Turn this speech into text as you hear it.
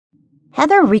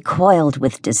Heather recoiled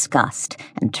with disgust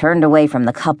and turned away from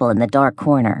the couple in the dark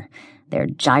corner, their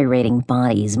gyrating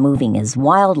bodies moving as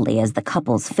wildly as the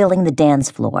couples filling the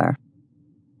dance floor.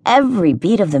 Every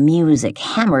beat of the music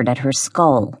hammered at her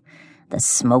skull. The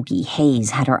smoky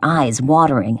haze had her eyes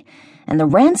watering, and the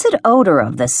rancid odor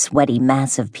of the sweaty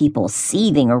mass of people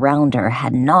seething around her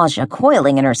had nausea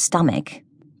coiling in her stomach.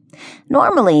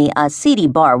 Normally, a seedy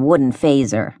bar wouldn't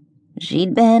faze her.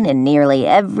 She'd been in nearly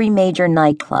every major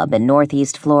nightclub in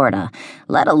Northeast Florida,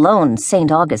 let alone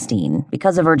St. Augustine,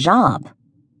 because of her job.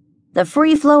 The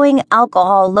free-flowing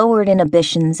alcohol lowered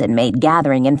inhibitions and made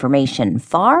gathering information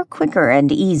far quicker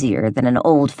and easier than an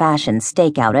old-fashioned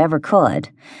stakeout ever could.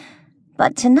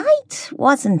 But tonight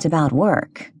wasn't about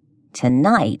work.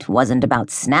 Tonight wasn't about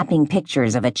snapping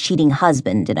pictures of a cheating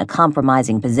husband in a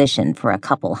compromising position for a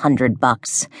couple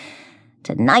 $100.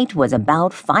 Tonight was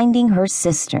about finding her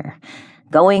sister,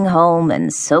 going home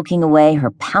and soaking away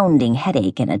her pounding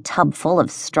headache in a tub full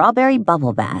of strawberry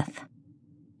bubble bath.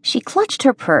 She clutched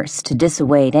her purse to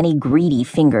dissuade any greedy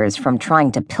fingers from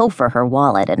trying to pilfer her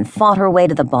wallet and fought her way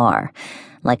to the bar,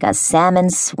 like a salmon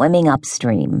swimming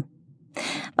upstream.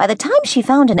 By the time she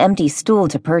found an empty stool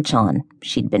to perch on,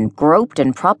 she'd been groped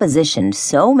and propositioned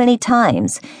so many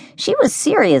times, she was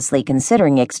seriously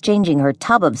considering exchanging her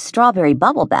tub of strawberry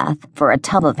bubble bath for a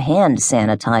tub of hand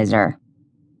sanitizer.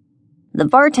 The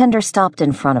bartender stopped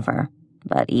in front of her,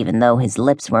 but even though his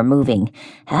lips were moving,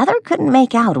 Heather couldn't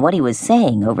make out what he was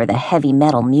saying over the heavy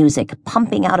metal music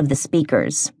pumping out of the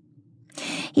speakers.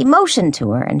 He motioned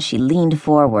to her and she leaned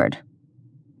forward.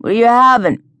 "What are you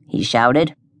having?" he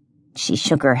shouted. She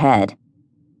shook her head.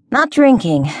 "Not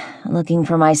drinking. Looking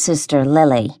for my sister,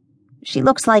 Lily. She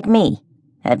looks like me.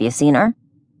 Have you seen her?"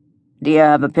 "Do you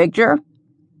have a picture?"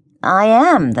 "I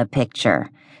am the picture.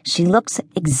 She looks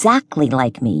exactly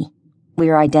like me.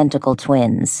 We're identical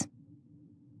twins."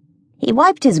 He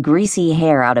wiped his greasy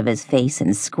hair out of his face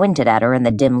and squinted at her in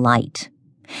the dim light.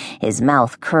 His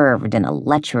mouth curved in a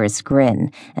lecherous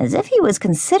grin, as if he was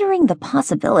considering the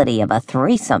possibility of a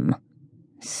threesome.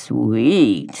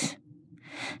 "Sweet."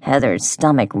 Heather's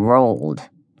stomach rolled.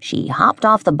 She hopped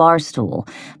off the bar stool,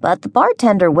 but the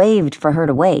bartender waved for her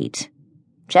to wait.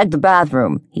 "Check the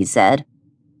bathroom," he said.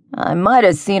 "I might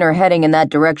have seen her heading in that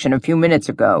direction a few minutes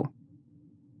ago."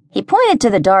 He pointed to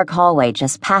the dark hallway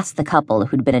just past the couple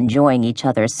who'd been enjoying each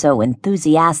other so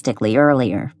enthusiastically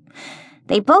earlier.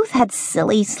 They both had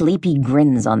silly, sleepy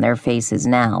grins on their faces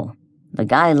now. The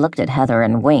guy looked at Heather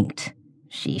and winked.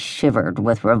 She shivered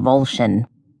with revulsion.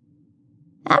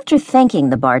 After thanking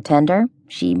the bartender,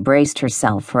 she braced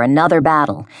herself for another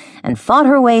battle and fought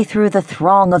her way through the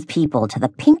throng of people to the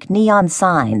pink neon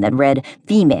sign that read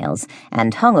 "Females"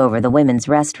 and hung over the women's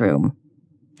restroom.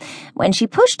 When she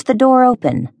pushed the door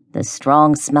open, the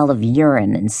strong smell of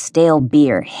urine and stale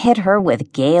beer hit her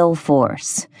with gale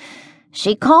force.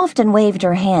 She coughed and waved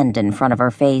her hand in front of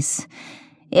her face.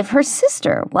 If her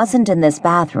sister wasn't in this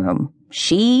bathroom,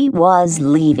 she was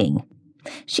leaving.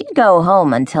 She'd go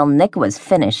home until Nick was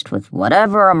finished with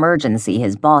whatever emergency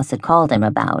his boss had called him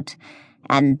about.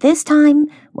 And this time,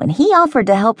 when he offered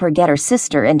to help her get her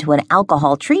sister into an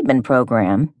alcohol treatment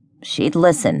program, she'd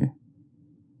listen.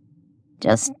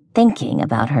 Just thinking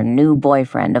about her new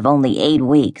boyfriend of only 8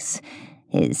 weeks,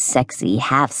 his sexy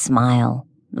half-smile,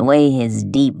 the way his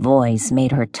deep voice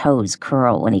made her toes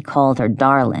curl when he called her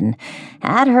darlin',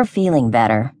 had her feeling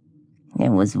better. It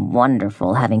was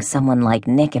wonderful having someone like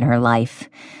Nick in her life.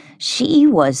 She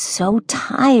was so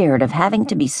tired of having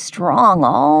to be strong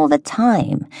all the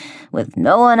time, with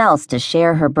no one else to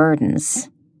share her burdens.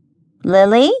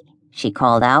 "Lily?" she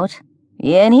called out.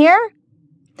 "You in here?"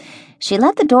 She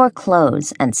let the door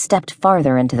close and stepped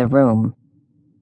farther into the room.